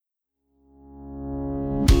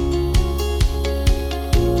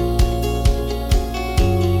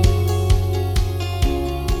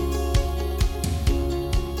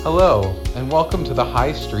Hello, and welcome to the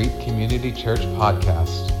High Street Community Church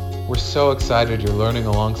podcast. We're so excited you're learning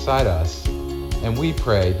alongside us, and we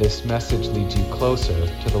pray this message leads you closer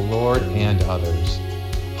to the Lord and others.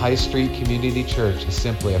 High Street Community Church is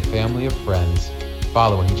simply a family of friends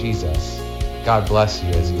following Jesus. God bless you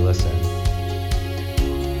as you listen.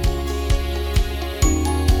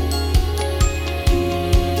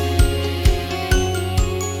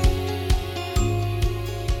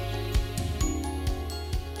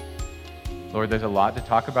 Lord, there's a lot to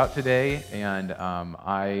talk about today, and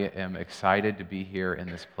I am excited to be here in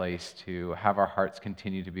this place to have our hearts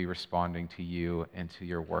continue to be responding to you and to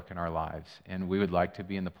your work in our lives. And we would like to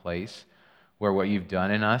be in the place where what you've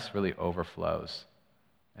done in us really overflows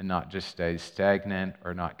and not just stays stagnant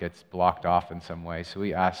or not gets blocked off in some way. So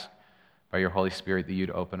we ask by your Holy Spirit that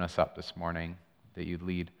you'd open us up this morning, that you'd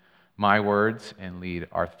lead my words and lead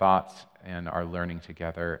our thoughts and our learning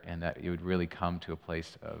together, and that you would really come to a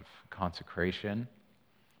place of consecration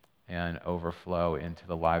and overflow into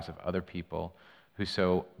the lives of other people who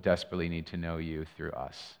so desperately need to know you through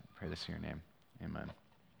us. I pray this in your name. Amen.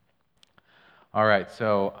 All right,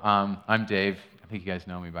 so I'm Dave. I think you guys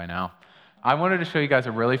know me by now. I wanted to show you guys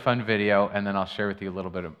a really fun video, and then I'll share with you a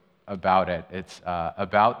little bit about it. It's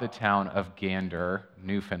about the town of Gander,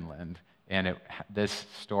 Newfoundland, and this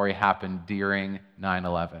story happened during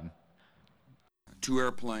 9/11. 2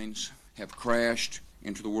 airplanes have crashed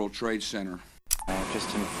into the World Trade Center.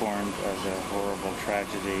 Just informed of the horrible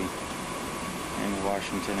tragedy in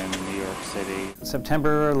Washington and New York City.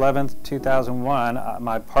 September 11th, 2001,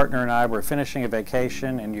 my partner and I were finishing a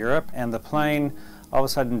vacation in Europe, and the plane all of a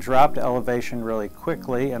sudden dropped elevation really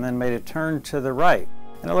quickly and then made a turn to the right.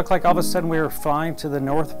 And it looked like all of a sudden we were flying to the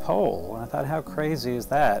North Pole. And I thought, how crazy is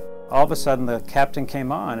that? All of a sudden the captain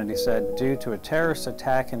came on and he said, due to a terrorist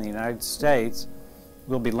attack in the United States,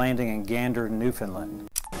 we'll be landing in Gander, Newfoundland.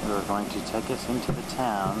 They were going to take us into the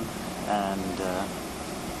town and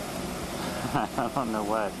I don't know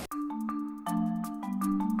what.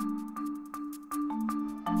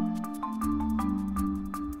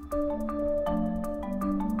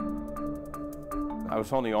 I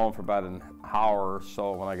was only on for about an hour or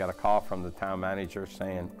so when I got a call from the town manager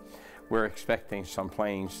saying, we're expecting some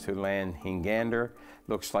planes to land in Gander.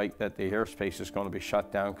 Looks like that the airspace is going to be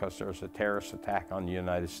shut down because there's a terrorist attack on the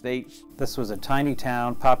United States. This was a tiny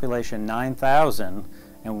town, population 9,000,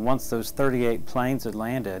 and once those 38 planes had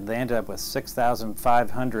landed, they ended up with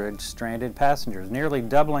 6,500 stranded passengers, nearly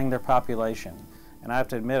doubling their population. And I have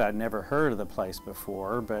to admit, I'd never heard of the place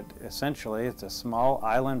before, but essentially it's a small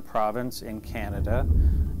island province in Canada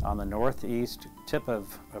on the northeast tip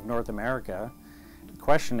of North America. The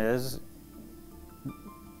question is,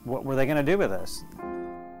 what were they going to do with us?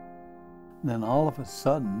 Then all of a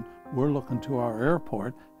sudden, we're looking to our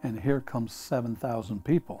airport, and here comes 7,000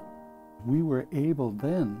 people. We were able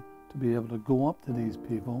then to be able to go up to these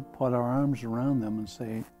people, put our arms around them and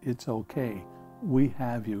say, it's okay, we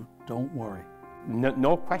have you, don't worry.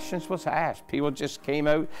 No questions was asked. People just came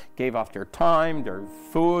out, gave off their time, their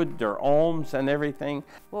food, their homes and everything.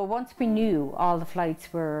 Well, once we knew all the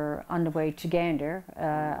flights were on the way to Gander,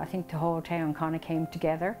 I think the whole town kind of came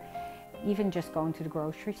together. Even just going to the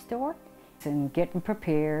grocery store and getting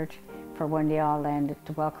prepared for when they all landed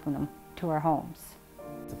to welcome them to our homes.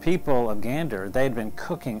 The people of Gander, they'd been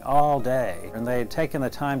cooking all day, and they had taken the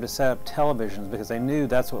time to set up televisions because they knew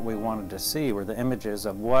that's what we wanted to see, were the images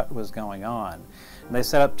of what was going on. And they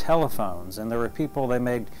set up telephones, and there were people, they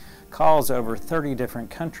made calls over 30 different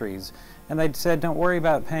countries, and they said, don't worry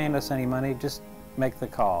about paying us any money, just make the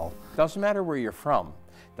call. Doesn't matter where you're from.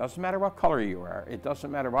 Doesn't matter what color you are. It doesn't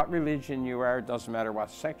matter what religion you are. It doesn't matter what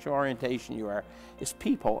sexual orientation you are. It's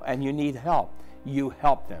people, and you need help. You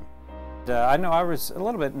help them. I know I was a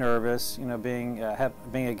little bit nervous, being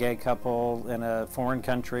a gay couple in a foreign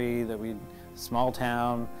country, small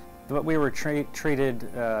town, but we were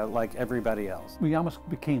treated like everybody else. We almost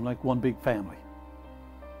became like one big family.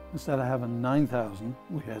 Instead of having 9,000,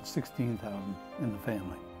 we had 16,000 in the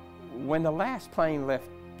family. When the last plane left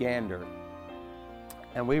Gander,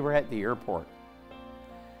 and we were at the airport,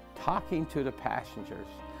 talking to the passengers,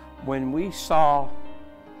 when we saw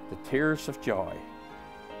the tears of joy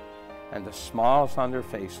and the smiles on their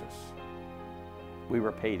faces, we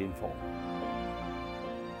were paid in full.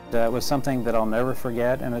 It was something that I'll never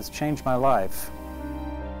forget, and it's changed my life.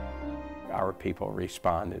 Our people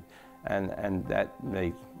responded, and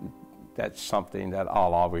that's something that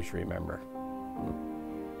I'll always remember.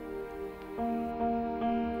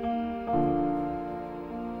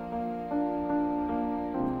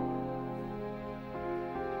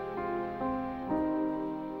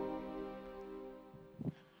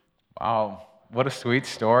 Wow, What a sweet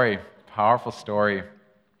story. Powerful story.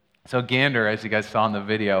 So Gander, as you guys saw in the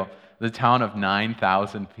video, the town of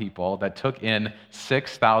 9,000 people that took in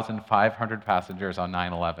 6,500 passengers on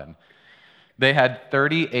 9/11. They had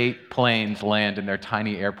 38 planes land in their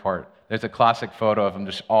tiny airport. There's a classic photo of them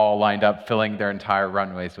just all lined up, filling their entire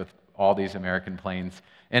runways with all these American planes.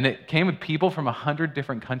 And it came with people from 100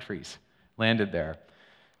 different countries landed there,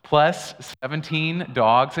 plus 17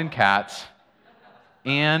 dogs and cats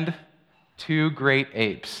and 2 great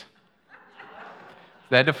apes.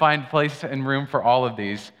 They had to find place and room for all of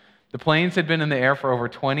these. The planes had been in the air for over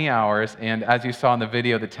 20 hours, and as you saw in the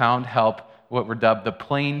video, the town helped what were dubbed the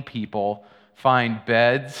plane people find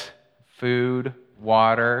beds, food,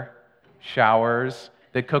 water, showers.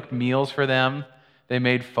 They cooked meals for them. They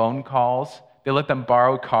made phone calls. They let them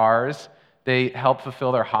borrow cars. They helped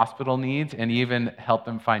fulfill their hospital needs and even helped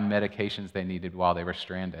them find medications they needed while they were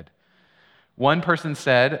stranded. One person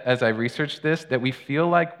said, as I researched this, that we feel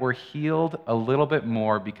like we're healed a little bit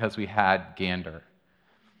more because we had Gander.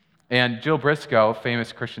 And Jill Briscoe,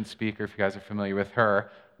 famous Christian speaker, if you guys are familiar with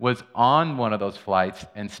her, was on one of those flights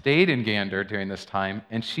and stayed in Gander during this time.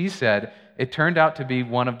 And she said it turned out to be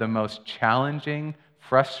one of the most challenging,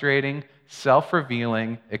 frustrating,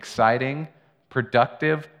 self-revealing, exciting,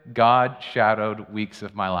 productive, God-shadowed weeks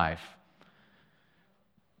of my life.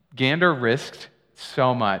 Gander risked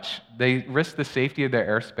so much. They risked the safety of their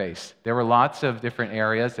airspace. There were lots of different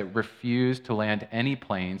areas that refused to land any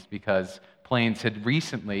planes because planes had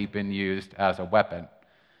recently been used as a weapon.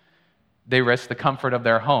 They risked the comfort of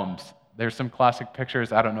their homes. There's some classic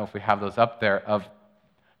pictures, I don't know if we have those up there, of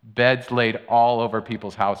beds laid all over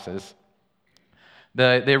people's houses.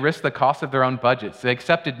 They risked the cost of their own budgets. They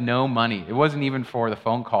accepted no money. It wasn't even for the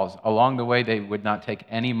phone calls. Along the way, they would not take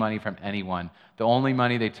any money from anyone. The only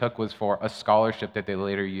money they took was for a scholarship that they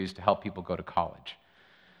later used to help people go to college.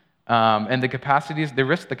 And the capacities, they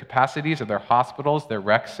risked the capacities of their hospitals, their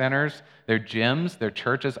rec centers, their gyms, their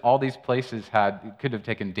churches. All these places could have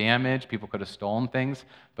taken damage. People could have stolen things,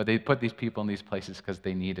 but they put these people in these places because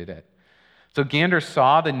they needed it. So Gander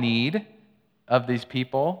saw the need of these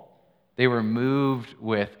people. They were moved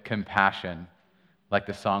with compassion, like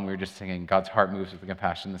the song we were just singing, God's heart moves with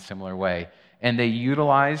compassion in a similar way. And they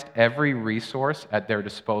utilized every resource at their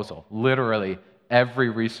disposal, literally every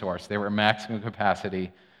resource. They were maximum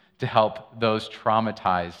capacity to help those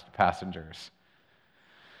traumatized passengers.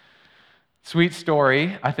 Sweet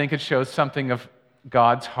story. I think it shows something of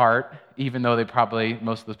God's heart, even though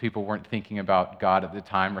most of those people weren't thinking about God at the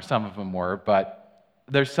time, or some of them were, but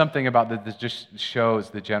there's something about that just shows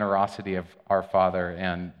the generosity of our Father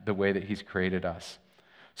and the way that He's created us.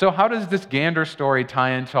 So how does this Gander story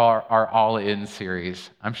tie into our All In series?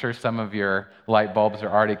 I'm sure some of your light bulbs are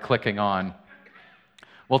already clicking on.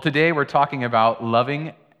 Well, today we're talking about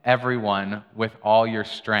loving everyone with all your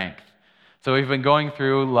strength. So we've been going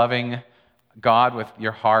through loving God with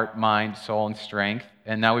your heart, mind, soul, and strength,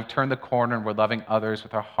 and now we've turned the corner and we're loving others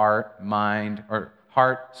with our heart, mind, or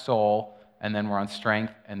heart, soul, and then we're on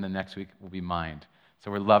strength, and the next week will be mind. So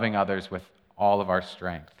we're loving others with all of our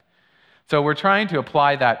strength. So we're trying to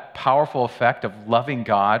apply that powerful effect of loving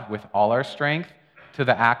God with all our strength to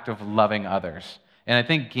the act of loving others. And I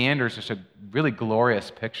think Gander is just a really glorious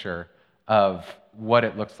picture of what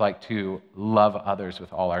it looks like to love others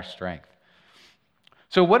with all our strength.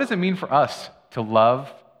 So what does it mean for us to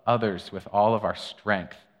love others with all of our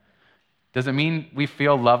strength? Does it mean we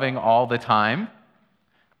feel loving all the time?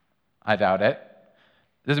 I doubt it.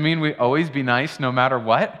 Does it mean we always be nice no matter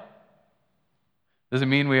what? Does it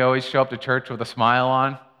mean we always show up to church with a smile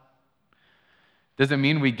on? Does it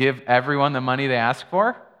mean we give everyone the money they ask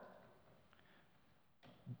for?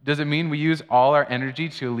 Does it mean we use all our energy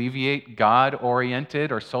to alleviate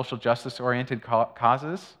God-oriented or social justice-oriented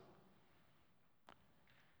causes?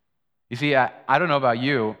 You see, I don't know about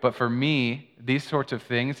you, but for me, these sorts of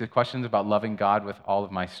things, the questions about loving God with all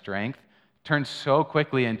of my strength, turn so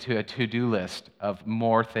quickly into a to-do list of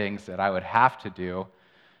more things that I would have to do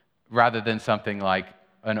rather than something like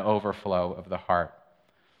an overflow of the heart.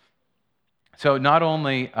 So not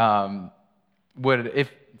only with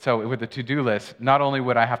the to-do list, not only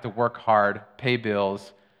would I have to work hard, pay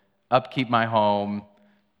bills, upkeep my home,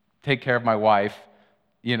 take care of my wife,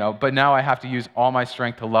 but now I have to use all my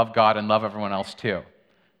strength to love God and love everyone else too.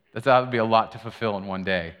 That would be a lot to fulfill in one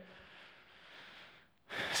day.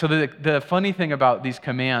 So the funny thing about these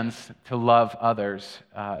commands to love others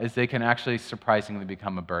is they can actually surprisingly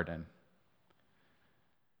become a burden.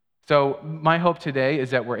 So my hope today is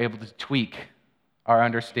that we're able to tweak our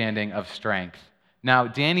understanding of strength. Now,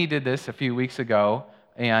 Danny did this a few weeks ago,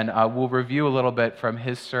 and we'll review a little bit from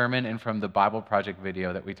his sermon and from the Bible Project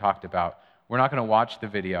video that we talked about, We're not going to watch the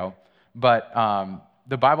video, but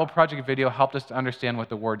the Bible Project video helped us to understand what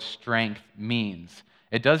the word strength means.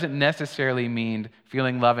 It doesn't necessarily mean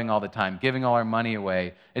feeling loving all the time, giving all our money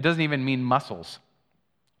away. It doesn't even mean muscles.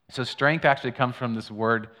 So strength actually comes from this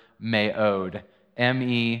word me'od,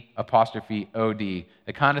 M-E'-O-D.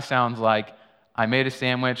 It kind of sounds like I made a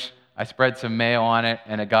sandwich, I spread some mayo on it,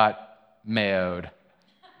 and it got me'od.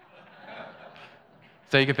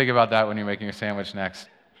 So you can think about that when you're making your sandwich next.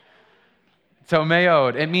 So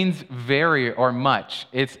me'od, it means very or much.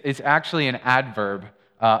 It's actually an adverb.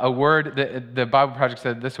 A word, the Bible Project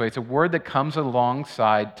said it this way, it's a word that comes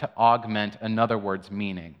alongside to augment another word's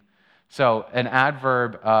meaning. So an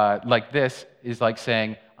adverb like this is like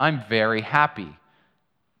saying, I'm very happy.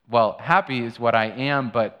 Well, happy is what I am,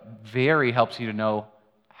 but very helps you to know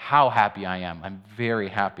how happy I am. I'm very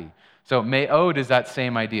happy. So me'od is that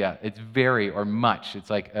same idea. It's very or much. It's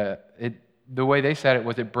like, the way they said it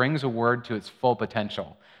was it brings a word to its full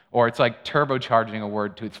potential. Or it's like turbocharging a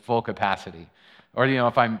word to its full capacity. Or,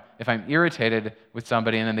 if I'm irritated with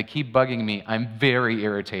somebody and then they keep bugging me, I'm very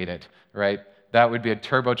irritated, right? That would be a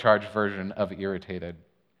turbocharged version of irritated.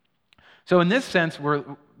 So in this sense,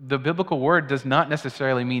 the biblical word does not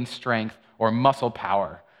necessarily mean strength or muscle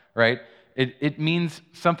power, right? It means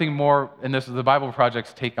something more, and this is the Bible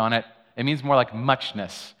Project's take on it, it means more like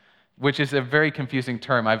muchness, which is a very confusing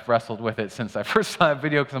term. I've wrestled with it since I first saw that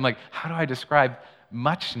video because I'm like, how do I describe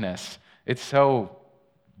muchness? It's so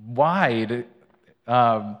wide.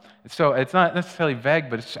 So it's not necessarily vague,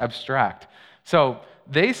 but it's abstract. So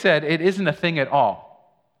they said it isn't a thing at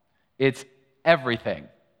all. It's everything.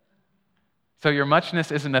 So your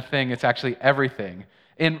muchness isn't a thing, it's actually everything.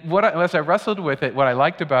 And as I wrestled with it, what I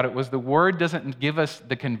liked about it was the word doesn't give us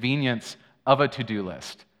the convenience of a to-do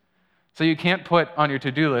list. So you can't put on your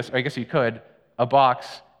to-do list, or I guess you could, a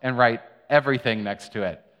box and write everything next to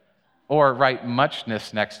it, or write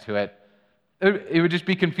muchness next to it. It would just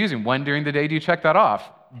be confusing. When during the day do you check that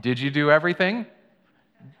off? Did you do everything?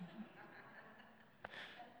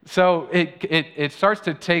 So it starts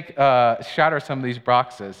to shatter some of these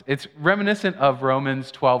boxes. It's reminiscent of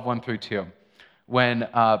Romans 12, 1 through 2, when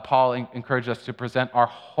Paul encouraged us to present our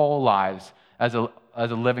whole lives as a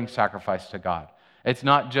living sacrifice to God. It's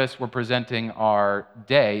not just we're presenting our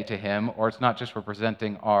day to Him, or it's not just we're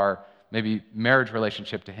presenting our maybe marriage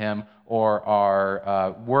relationship to Him, or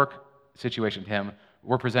our work situation to Him.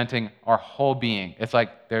 We're presenting our whole being. It's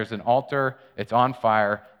like there's an altar, it's on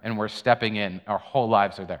fire, and we're stepping in. Our whole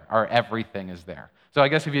lives are there. Our everything is there. So I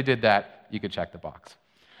guess if you did that, you could check the box.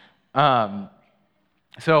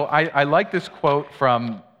 So I like this quote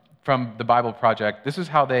from the Bible Project. This is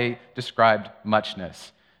how they described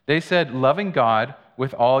muchness. They said, loving God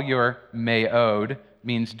with all your me'od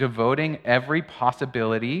means devoting every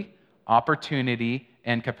possibility, opportunity,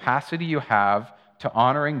 and capacity you have to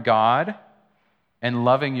honoring God and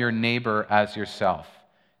loving your neighbor as yourself.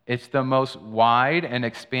 It's the most wide and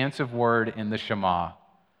expansive word in the Shema.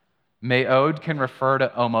 Me'od can refer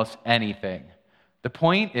to almost anything. The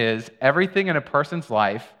point is, everything in a person's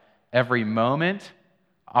life, every moment,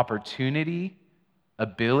 opportunity,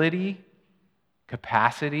 ability,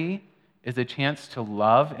 capacity, is a chance to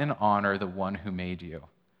love and honor the one who made you.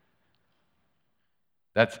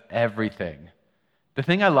 That's everything. The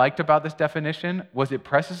thing I liked about this definition was it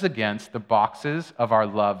presses against the boxes of our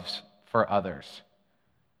loves for others.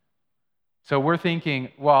 So we're thinking,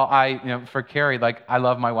 well, for Carrie, like, I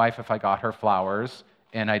love my wife if I got her flowers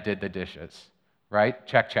and I did the dishes, right?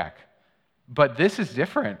 Check, check. But this is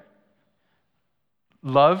different.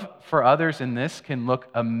 Love for others in this can look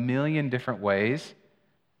a million different ways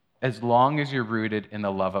as long as you're rooted in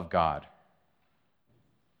the love of God.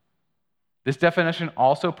 This definition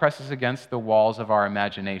also presses against the walls of our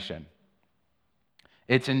imagination.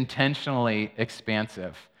 It's intentionally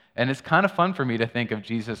expansive. And it's kind of fun for me to think of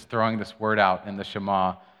Jesus throwing this word out in the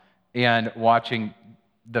Shema and watching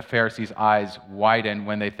the Pharisees' eyes widen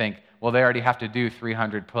when they think, well, they already have to do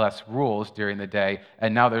 300 plus rules during the day,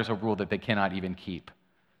 and now there's a rule that they cannot even keep.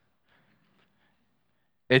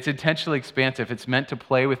 It's intentionally expansive. It's meant to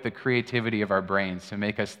play with the creativity of our brains to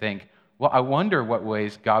make us think, well, I wonder what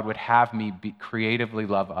ways God would have me creatively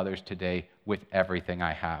love others today with everything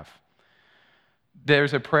I have.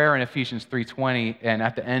 There's a prayer in Ephesians 3:20, and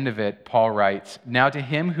at the end of it, Paul writes, now to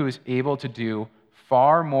Him who is able to do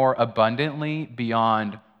far more abundantly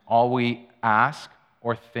beyond all we ask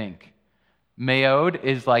or think. Me'od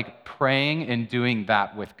is like praying and doing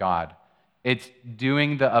that with God. It's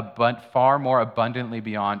doing the far more abundantly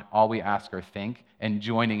beyond all we ask or think and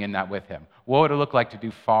joining in that with Him. What would it look like to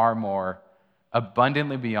do far more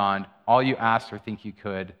abundantly beyond all you asked or think you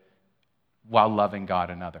could while loving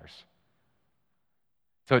God and others?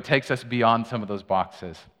 So it takes us beyond some of those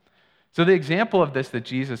boxes. So the example of this that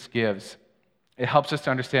Jesus gives, it helps us to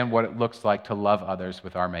understand what it looks like to love others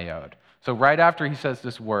with our mayod. So right after he says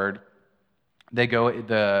this word,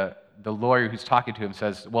 the lawyer who's talking to him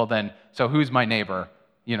says, well then, so who's my neighbor?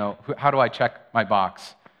 How do I check my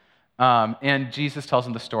box? And Jesus tells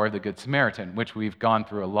him the story of the Good Samaritan, which we've gone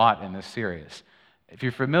through a lot in this series. If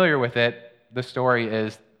you're familiar with it, the story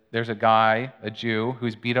is there's a guy, a Jew,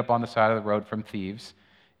 who's beat up on the side of the road from thieves,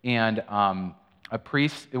 and a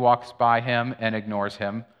priest walks by him and ignores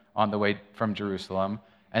him on the way from Jerusalem,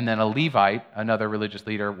 and then a Levite, another religious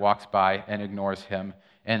leader, walks by and ignores him,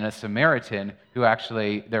 and a Samaritan who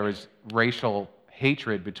actually, there was racial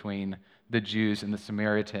hatred between the Jews and the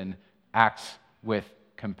Samaritan, acts with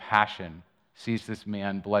compassion, sees this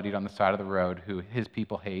man bloodied on the side of the road who his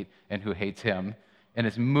people hate and who hates him, and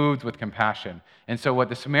is moved with compassion. And so what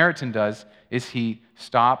the Samaritan does is he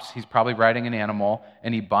stops, he's probably riding an animal,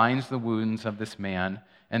 and he binds the wounds of this man,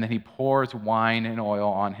 and then he pours wine and oil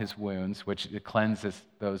on his wounds, which cleanses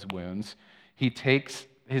those wounds. He takes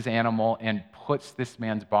his animal and puts this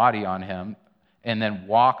man's body on him, and then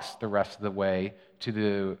walks the rest of the way to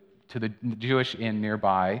the Jewish inn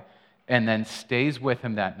nearby, and then stays with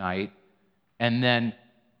him that night, and then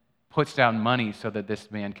puts down money so that this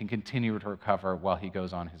man can continue to recover while he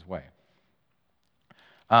goes on his way.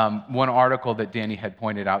 One article that Danny had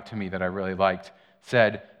pointed out to me that I really liked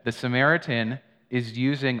said, the Samaritan is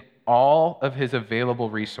using all of his available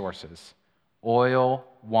resources, oil,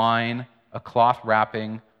 wine, a cloth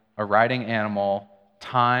wrapping, a riding animal,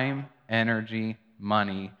 time, energy,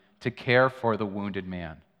 money, to care for the wounded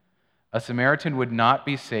man. A Samaritan would not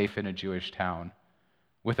be safe in a Jewish town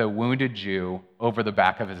with a wounded Jew over the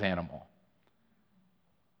back of his animal.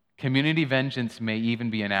 Community vengeance may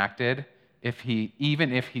even be enacted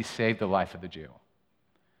even if he saved the life of the Jew.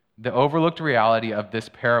 The overlooked reality of this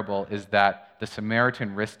parable is that the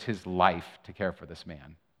Samaritan risked his life to care for this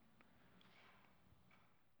man.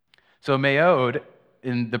 So mayod,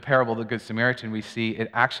 in the parable of the Good Samaritan, we see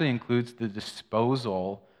it actually includes the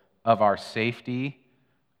disposal of our safety,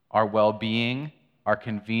 our well-being, our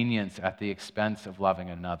convenience at the expense of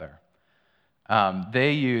loving another.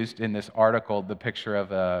 They used in this article the picture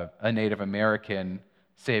of a Native American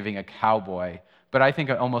saving a cowboy, but I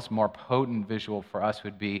think an almost more potent visual for us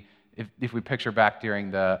would be if we picture back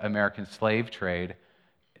during the American slave trade,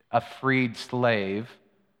 a freed slave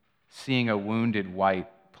seeing a wounded white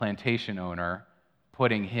plantation owner,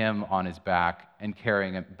 putting him on his back and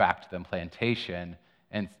carrying him back to the plantation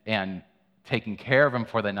and taking care of him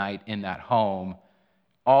for the night in that home.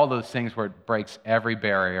 All those things where it breaks every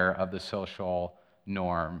barrier of the social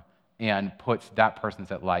norm and puts that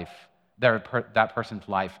person's life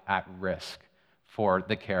at risk for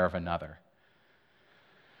the care of another.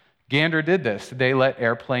 Gander did this. They let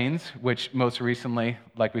airplanes, which most recently,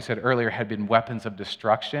 like we said earlier, had been weapons of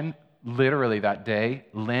destruction, literally that day,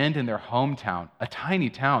 land in their hometown, a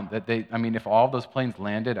tiny town that if all those planes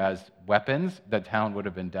landed as weapons, the town would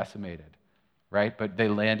have been decimated. Right? But they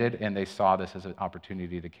landed and they saw this as an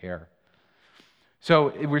opportunity to care.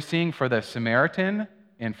 So we're seeing for the Samaritan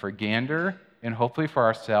and for Gander and hopefully for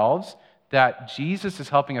ourselves that Jesus is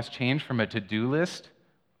helping us change from a to-do list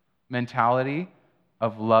mentality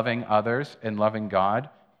of loving others and loving God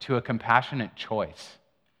to a compassionate choice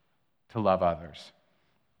to love others.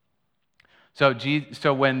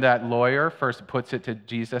 So when that lawyer first puts it to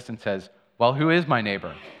Jesus and says, well, who is my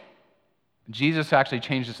neighbor? Jesus actually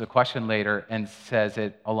changes the question later and says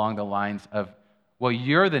it along the lines of, well,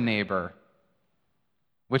 you're the neighbor,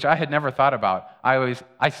 which I had never thought about.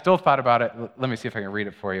 I still thought about it. Let me see if I can read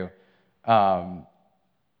it for you.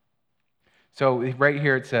 So right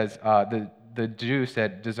here it says, the Jew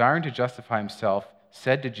said, desiring to justify himself,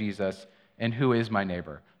 said to Jesus, and who is my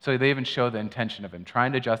neighbor? So they even show the intention of him,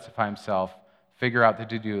 trying to justify himself, figure out the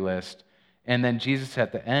to-do list. And then Jesus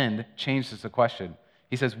at the end changes the question.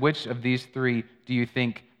 He says, which of these three do you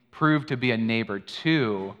think proved to be a neighbor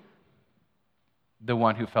to the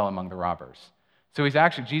one who fell among the robbers? So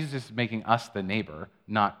Jesus is making us the neighbor,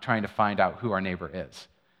 not trying to find out who our neighbor is.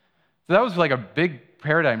 So that was like a big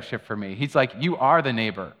paradigm shift for me. He's like, you are the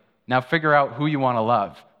neighbor. Now figure out who you want to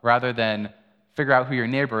love, rather than figure out who your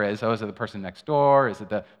neighbor is. Oh, is it the person next door? Is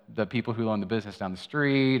it the people who own the business down the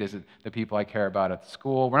street? Is it the people I care about at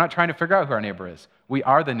school? We're not trying to figure out who our neighbor is. We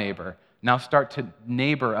are the neighbor. Now start to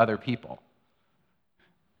neighbor other people.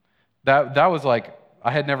 That was like,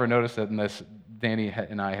 I had never noticed it in this. Danny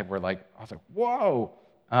and I were like, I was like, whoa.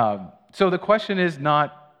 So the question is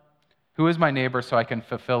not, who is my neighbor so I can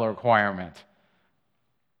fulfill a requirement?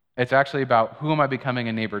 It's actually about who am I becoming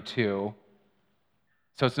a neighbor to,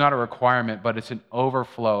 So it's not a requirement, but it's an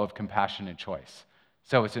overflow of compassionate choice.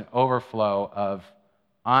 So it's an overflow of,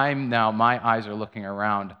 my eyes are looking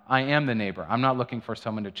around. I am the neighbor. I'm not looking for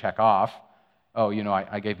someone to check off. Oh,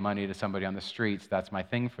 I gave money to somebody on the streets. That's my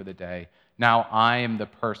thing for the day. Now I am the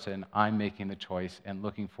person. I'm making the choice and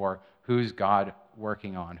looking for who's God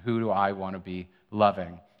working on? Who do I want to be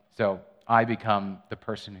loving? So I become the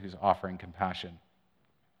person who's offering compassion.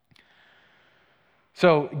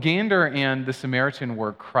 So Gander and the Samaritan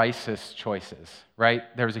were crisis choices, right?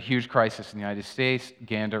 There was a huge crisis in the United States.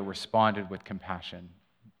 Gander responded with compassion.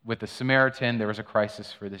 With the Samaritan, there was a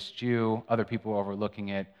crisis for this Jew. Other people were overlooking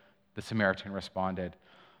it. The Samaritan responded.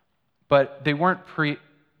 But they weren't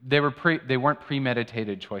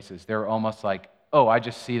premeditated choices. They were almost like, oh, I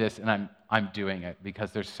just see this and I'm doing it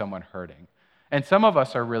because there's someone hurting. And some of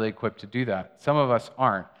us are really equipped to do that. Some of us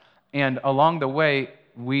aren't. And along the way,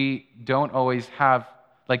 we don't always have,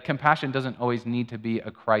 compassion doesn't always need to be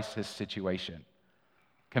a crisis situation.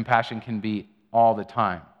 Compassion can be all the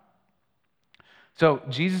time. So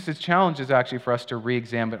Jesus' challenge is actually for us to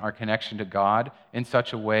re-examine our connection to God in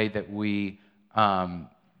such a way that we can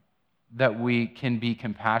be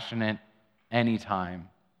compassionate anytime,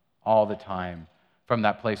 all the time, from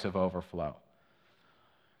that place of overflow.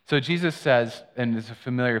 So Jesus says, and it's a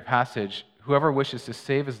familiar passage, whoever wishes to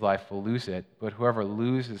save his life will lose it, but whoever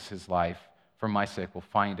loses his life for my sake will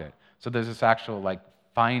find it. So there's this actual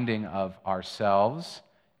finding of ourselves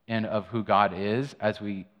and of who God is as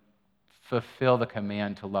we fulfill the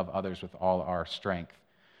command to love others with all our strength.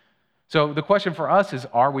 So the question for us is,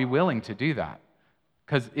 are we willing to do that?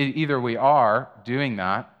 Because either we are doing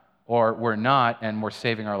that, or we're not, and we're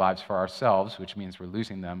saving our lives for ourselves, which means we're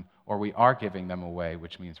losing them, or we are giving them away,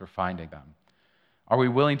 which means we're finding them. Are we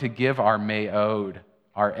willing to give our mayode,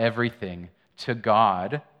 our everything, to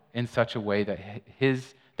God in such a way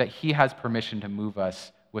that He has permission to move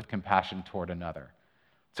us with compassion toward another?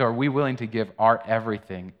 So are we willing to give our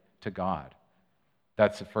everything to God?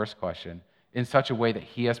 That's the first question. In such a way that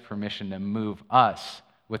He has permission to move us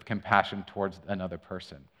with compassion towards another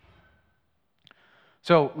person.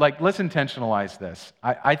 So, let's intentionalize this.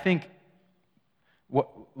 I think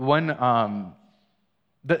when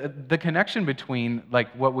the connection between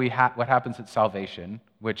what happens at salvation,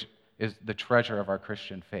 which is the treasure of our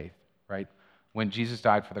Christian faith, right? When Jesus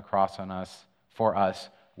died for us,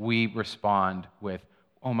 we respond with,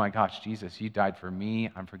 oh my gosh, Jesus, you died for me.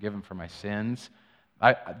 I'm forgiven for my sins.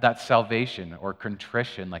 That's salvation or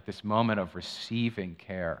contrition, this moment of receiving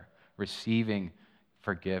care, receiving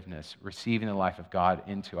forgiveness, receiving the life of God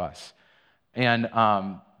into us. And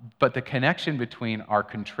but the connection between our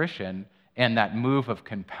contrition and that move of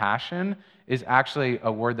compassion is actually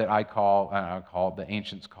a word that the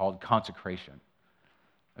ancients called consecration.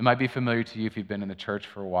 It might be familiar to you if you've been in the church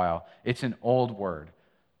for a while. It's an old word,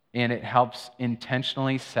 and it helps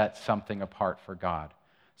intentionally set something apart for God.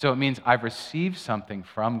 So it means I've received something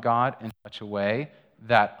from God in such a way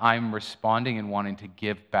that I'm responding and wanting to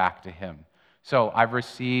give back to Him. So I've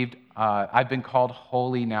been called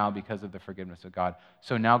holy now because of the forgiveness of God.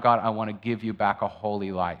 So now, God, I want to give you back a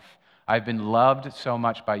holy life. I've been loved so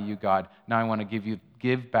much by you, God. Now I want to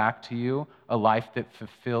give back to you a life that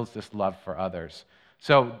fulfills this love for others.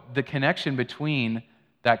 So the connection between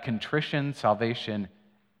that contrition, salvation,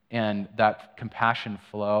 and that compassion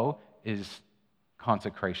flow is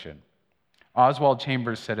consecration. Oswald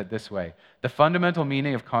Chambers said it this way: the fundamental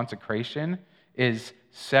meaning of consecration is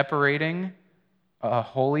separating a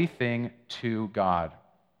holy thing to God,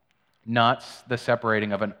 not the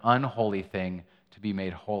separating of an unholy thing to be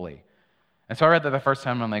made holy. And so I read that the first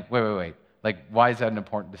time, and I'm like, wait. Why is that an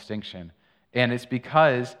important distinction? And it's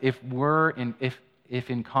because if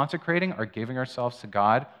in consecrating or giving ourselves to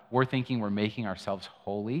God, we're thinking we're making ourselves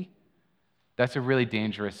holy, that's a really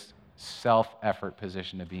dangerous self-effort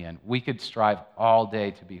position to be in. We could strive all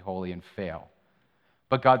day to be holy and fail.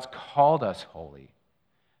 But God's called us holy.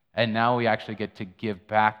 And now we actually get to give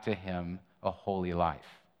back to Him a holy life.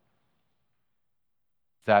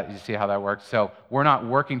 You see how that works? So we're not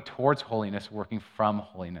working towards holiness, we're working from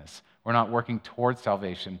holiness. We're not working towards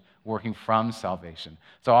salvation, we're working from salvation.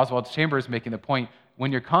 So Oswald Chambers is making the point,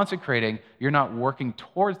 when you're consecrating, you're not working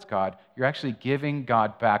towards God, you're actually giving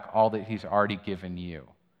God back all that He's already given you.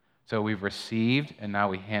 So we've received, and now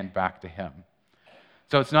we hand back to Him.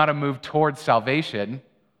 So it's not a move towards salvation,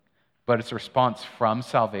 but it's a response from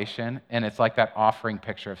salvation, and it's like that offering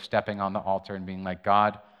picture of stepping on the altar and being like,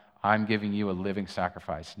 God, I'm giving you a living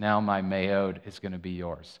sacrifice. Now my mayode is going to be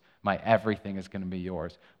yours. My everything is going to be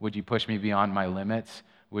yours. Would you push me beyond my limits?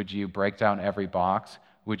 Would you break down every box?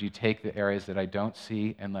 Would you take the areas that I don't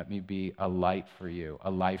see and let me be a light for you,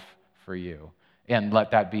 a life for you? And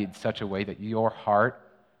let that be in such a way that your heart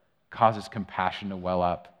causes compassion to well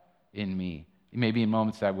up in me. Maybe in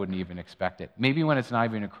moments that I wouldn't even expect it. Maybe when it's not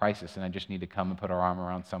even a crisis and I just need to come and put our arm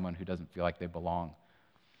around someone who doesn't feel like they belong.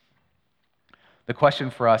 The question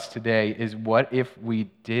for us today is, what if we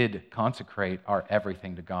did consecrate our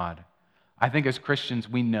everything to God? I think as Christians,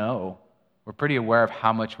 we're pretty aware of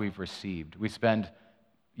how much we've received. We spend,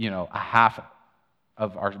 a half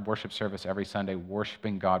of our worship service every Sunday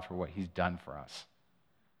worshiping God for what he's done for us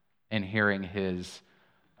and hearing his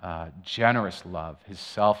generous love, his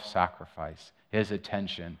self-sacrifice, his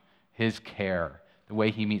attention, his care, the way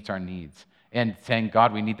he meets our needs, and saying,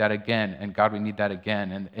 God, we need that again, and God, we need that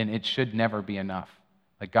again, and it should never be enough.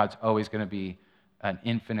 Like, God's always going to be an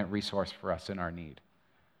infinite resource for us in our need.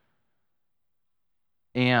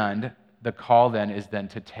 And the call then is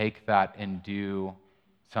to take that and do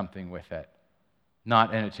something with it.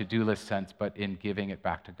 Not in a to-do list sense, but in giving it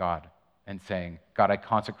back to God and saying, God, I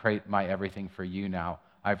consecrate my everything for you now.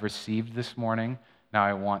 I've received this morning, now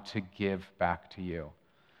I want to give back to you.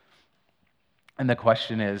 And the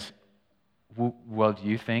question is, do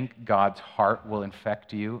you think God's heart will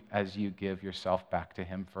infect you as you give yourself back to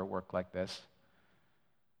him for work like this?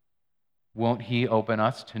 Won't he open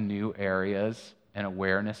us to new areas and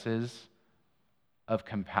awarenesses of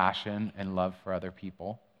compassion and love for other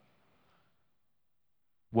people?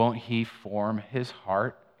 Won't he form his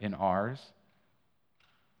heart in ours?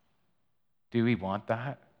 Do we want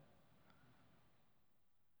that?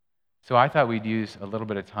 So I thought we'd use a little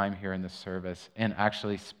bit of time here in this service and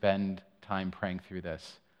actually spend time praying through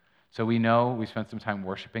this. So we know we spent some time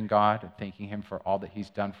worshiping God, thanking him for all that he's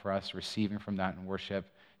done for us, receiving from that in worship,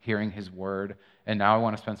 hearing his word. And now I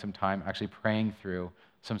want to spend some time actually praying through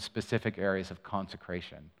some specific areas of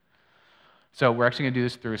consecration. So we're actually going to do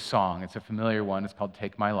this through a song. It's a familiar one. It's called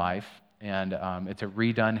Take My Life. And it's a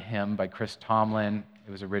redone hymn by Chris Tomlin.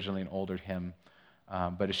 It was originally an older hymn,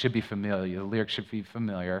 but it should be familiar. The lyrics should be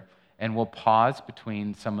familiar. And we'll pause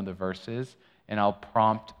between some of the verses, and I'll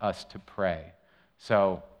prompt us to pray.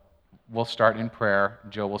 So we'll start in prayer.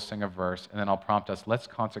 Joe will sing a verse, and then I'll prompt us, let's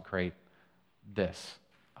consecrate this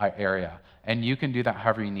area. And you can do that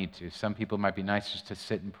however you need to. Some people might be nice just to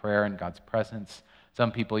sit in prayer in God's presence.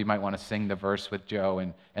 Some people you might want to sing the verse with Joe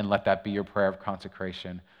and let that be your prayer of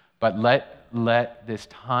consecration. But let this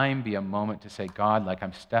time be a moment to say, God, like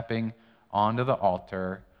I'm stepping onto the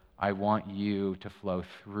altar, I want you to flow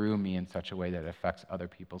through me in such a way that it affects other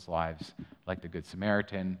people's lives, like the Good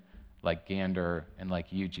Samaritan, like Gander, and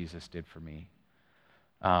like you, Jesus, did for me.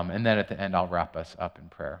 And then at the end, I'll wrap us up in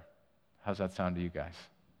prayer. How's that sound to you guys?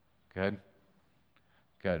 Good?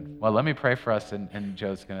 Good. Well, let me pray for us, and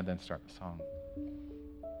Joe's going to then start the song.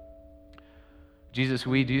 Jesus,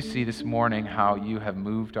 we do see this morning how you have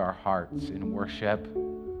moved our hearts in worship.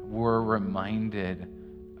 We're reminded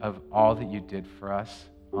of all that you did for us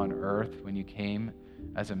on earth when you came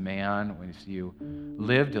as a man, when you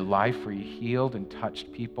lived a life where you healed and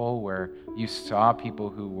touched people, where you saw people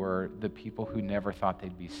who were the people who never thought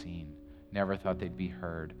they'd be seen, never thought they'd be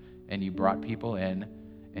heard. And you brought people in,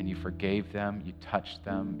 and you forgave them, you touched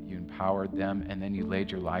them, you empowered them, and then you laid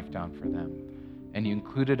your life down for them. And you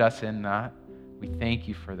included us in that. We thank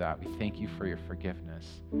you for that. We thank you for your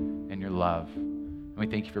forgiveness and your love. And we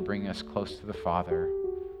thank you for bringing us close to the Father,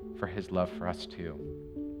 for his love for us too.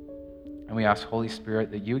 And we ask, Holy Spirit,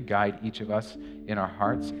 that you would guide each of us in our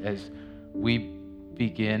hearts as we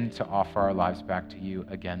begin to offer our lives back to you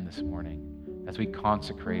again this morning, as we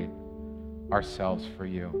consecrate ourselves for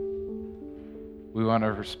you. We want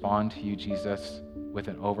to respond to you, Jesus, with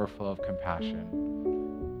an overflow of compassion.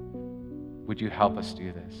 Would you help us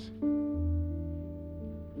do this?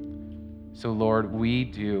 So, Lord, we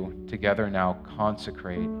do together now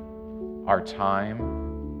consecrate our time,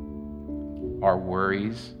 our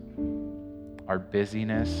worries, our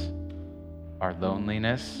busyness, our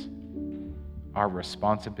loneliness, our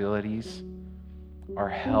responsibilities, our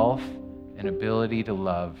health and ability to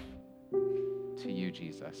love to you,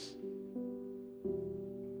 Jesus.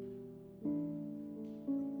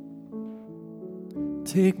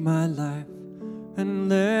 Take my life and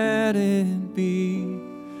let it be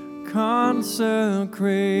consecrated,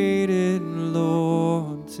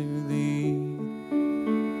 Lord, to thee.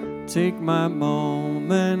 Take my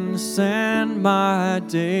moments and my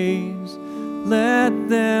days, let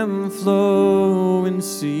them flow in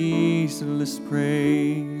ceaseless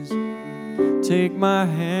praise. Take my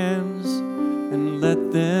hands and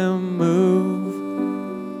let them move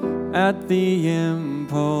at the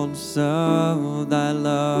impulse of thy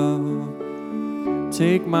love.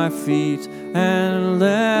 Take my feet and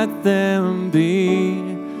let them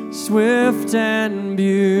be swift and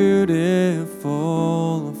beautiful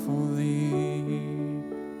for thee.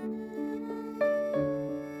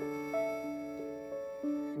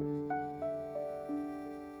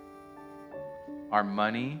 Our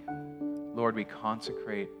money, Lord, we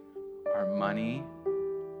consecrate our money,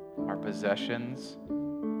 our possessions,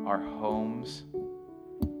 our homes,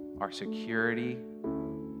 our security,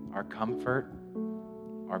 our comfort,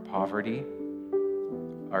 our poverty,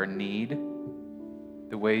 our need,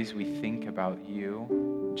 the ways we think about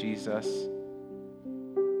you, Jesus,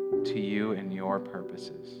 to you and your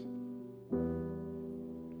purposes.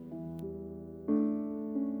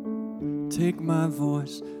 Take my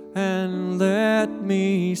voice and let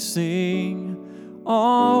me sing,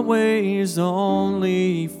 always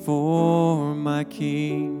only for my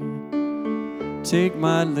King. Take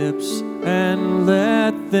my lips and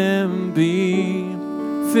let them be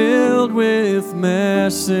filled with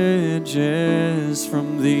messages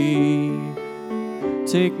from thee.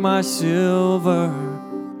 Take my silver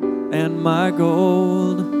and my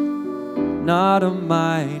gold, not a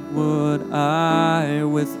mite would I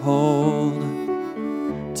withhold.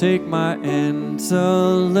 Take my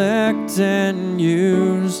intellect and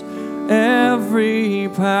use every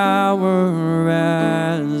power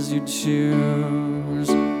as you choose.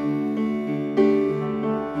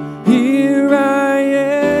 Here I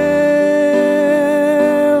am,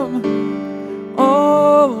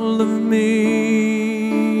 all of me.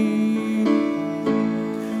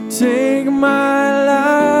 Take my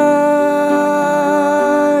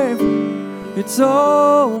life, it's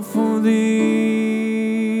all for thee.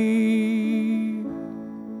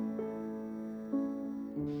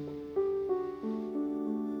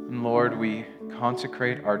 And Lord, we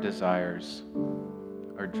consecrate our desires,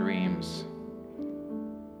 our dreams,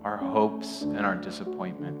 our hopes and our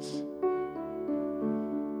disappointments,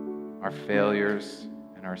 our failures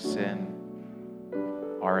and our sin,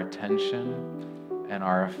 our attention and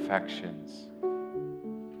our affections,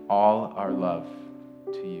 all our love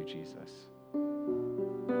to you, Jesus.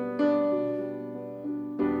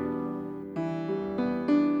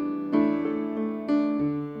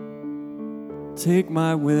 Take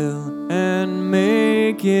my will and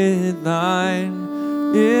make it thine.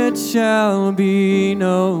 It shall be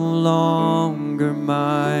no longer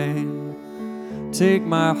mine. Take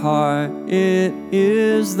my heart, it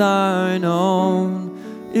is thine own.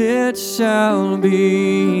 It shall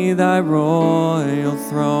be thy royal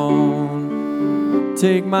throne.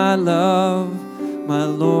 Take my love, my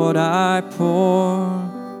Lord, I pour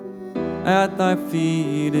at thy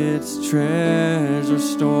feet its treasure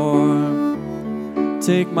store.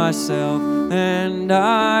 Take myself and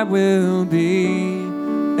I will be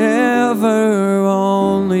ever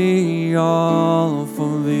only all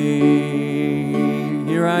for thee.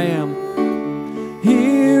 Here I am.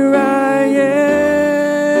 Here I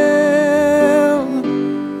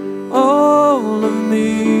am, all of me.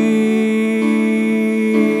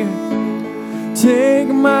 Take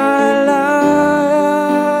my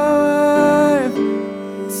life,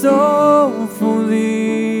 it's all for thee.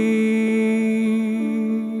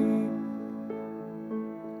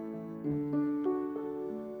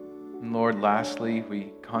 Lord, lastly,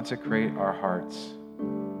 we consecrate our hearts,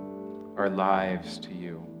 our lives to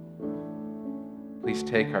you. Please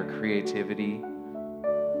take our creativity,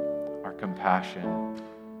 our compassion,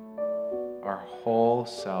 our whole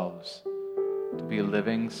selves to be a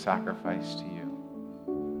living sacrifice to you.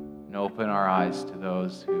 And open our eyes to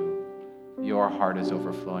those who your heart is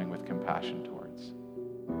overflowing with compassion towards.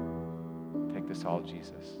 Take this all,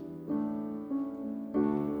 Jesus.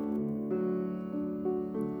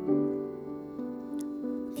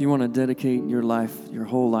 If you want to dedicate your life, your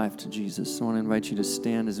whole life to Jesus, I want to invite you to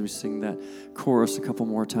stand as we sing that chorus a couple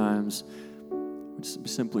more times, which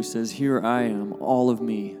simply says, here I am, all of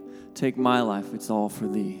me. Take my life, it's all for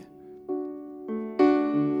thee.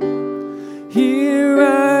 Here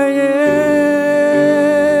I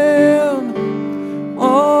am,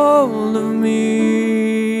 all of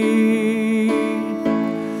me.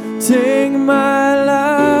 Take my life,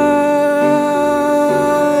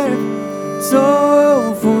 it's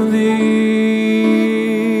all for thee.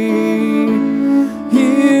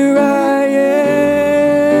 Here I am,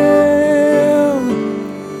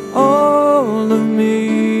 all of me.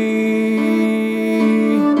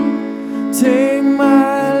 Take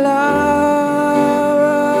my life,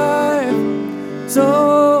 it's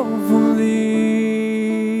all for thee.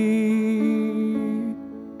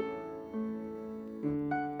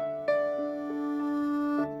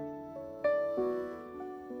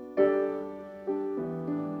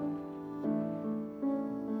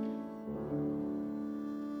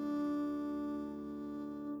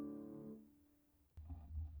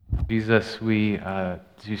 Jesus, we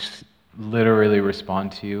just literally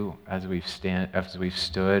respond to you as we've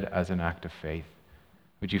stood as an act of faith.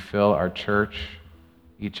 Would you fill our church,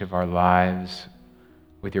 each of our lives,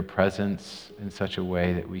 with your presence in such a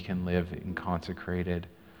way that we can live in consecrated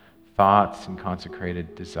thoughts and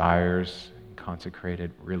consecrated desires and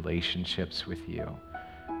consecrated relationships with you.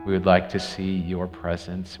 We would like to see your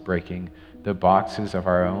presence breaking the boxes of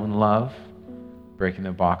our own love, breaking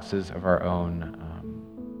the boxes of our own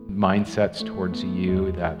mindsets towards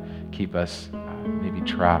you that keep us maybe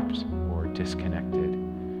trapped or disconnected.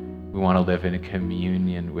 We want to live in a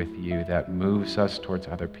communion with you that moves us towards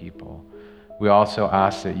other people. We also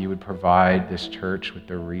ask that you would provide this church with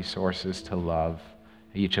the resources to love,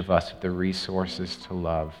 each of us with the resources to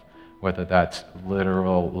love, whether that's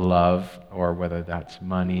literal love or whether that's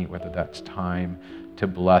money, whether that's time, to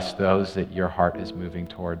bless those that your heart is moving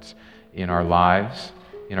towards in our lives,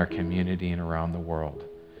 in our community, and around the world.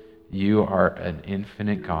 You are an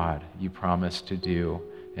infinite God. You promise to do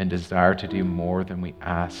and desire to do more than we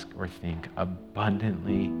ask or think,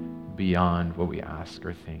 abundantly beyond what we ask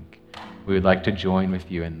or think. We would like to join with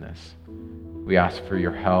you in this. We ask for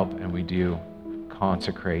your help, and we do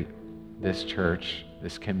consecrate this church,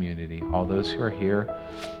 this community, all those who are here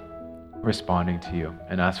responding to you,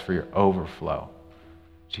 and ask for your overflow,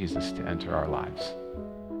 Jesus, to enter our lives.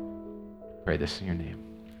 Pray this in your name.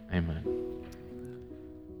 Amen.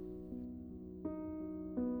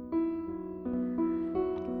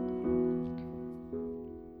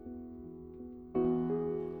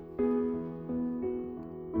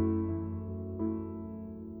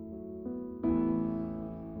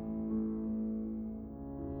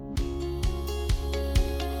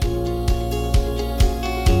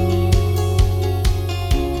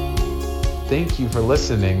 Thank you for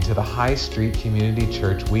listening to the High Street Community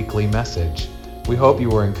Church weekly message. We hope you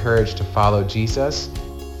were encouraged to follow Jesus.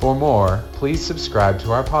 For more, please subscribe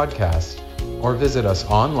to our podcast or visit us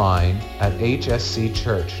online at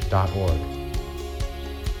hscchurch.org.